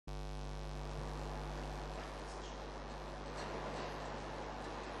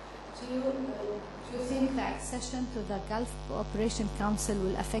Do you think the accession to the Gulf Cooperation Council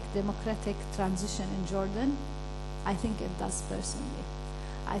will affect democratic transition in Jordan? I think it does personally.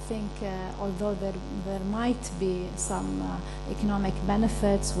 I think although there might be some economic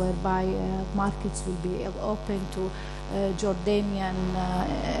benefits whereby markets will be open to Jordanian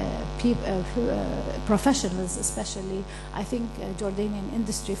professionals especially, I think Jordanian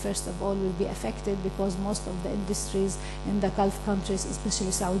industry first of all will be affected because most of the industries in the Gulf countries,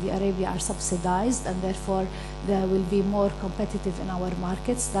 especially Saudi Arabia, are subsidized, and therefore they will be more competitive in our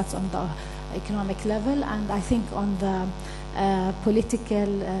markets. That's on the economic level, and I think on the political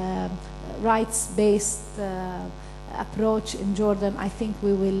rights-based approach in Jordan, I think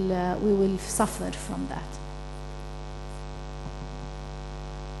we will suffer from that.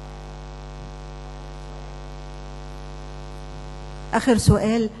 آخر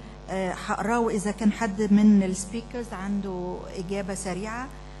سؤال هقراه إذا كان حد من السبيكرز عنده إجابة سريعة.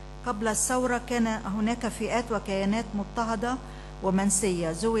 قبل الثورة كان هناك فئات وكيانات مضطهدة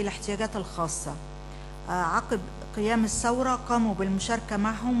ومنسية ذوي الاحتياجات الخاصة. عقب قيام الثورة قاموا بالمشاركة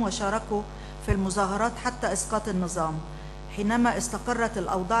معهم وشاركوا في المظاهرات حتى إسقاط النظام. حينما استقرت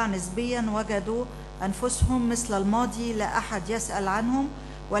الأوضاع نسبيا وجدوا أنفسهم مثل الماضي، لا أحد يسأل عنهم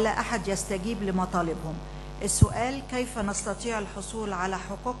ولا أحد يستجيب لمطالبهم. السؤال: كيف نستطيع الحصول على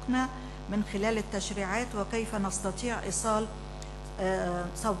حقوقنا من خلال التشريعات، وكيف نستطيع إيصال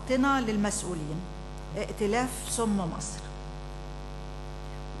صوتنا للمسؤولين؟ ائتلاف ثم مصر.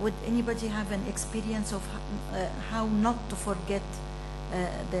 Would anybody have an experience of how not to forget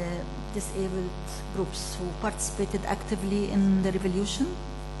the disabled groups who participated actively in the revolution?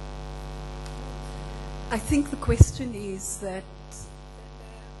 I think the question is that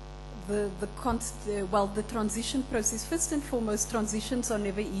the transition process, first and foremost, transitions are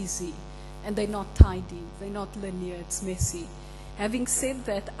never easy, and they're not tidy, they're not linear, it's messy. Having said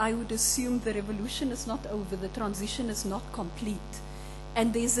that, I would assume the revolution is not over, the transition is not complete,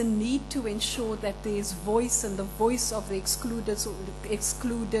 and there's a need to ensure that there's voice, and the voice of the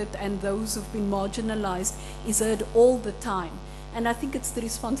excluded and those who've been marginalized is heard all the time. And I think it's the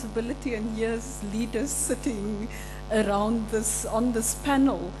responsibility, and here's leaders sitting around this, on this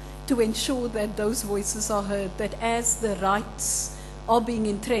panel, to ensure that those voices are heard, that as the rights are being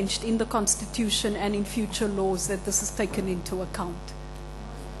entrenched in the Constitution and in future laws, that this is taken into account.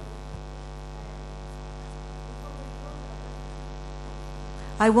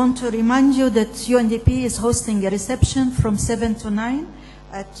 I want to remind you that UNDP is hosting a reception from 7 to 9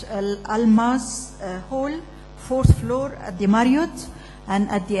 at Almaz Hall, 4th floor at the Marriott. And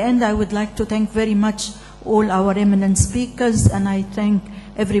at the end, I would like to thank very much all our eminent speakers, and I thank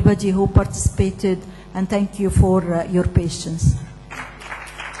everybody who participated, and thank you for your patience.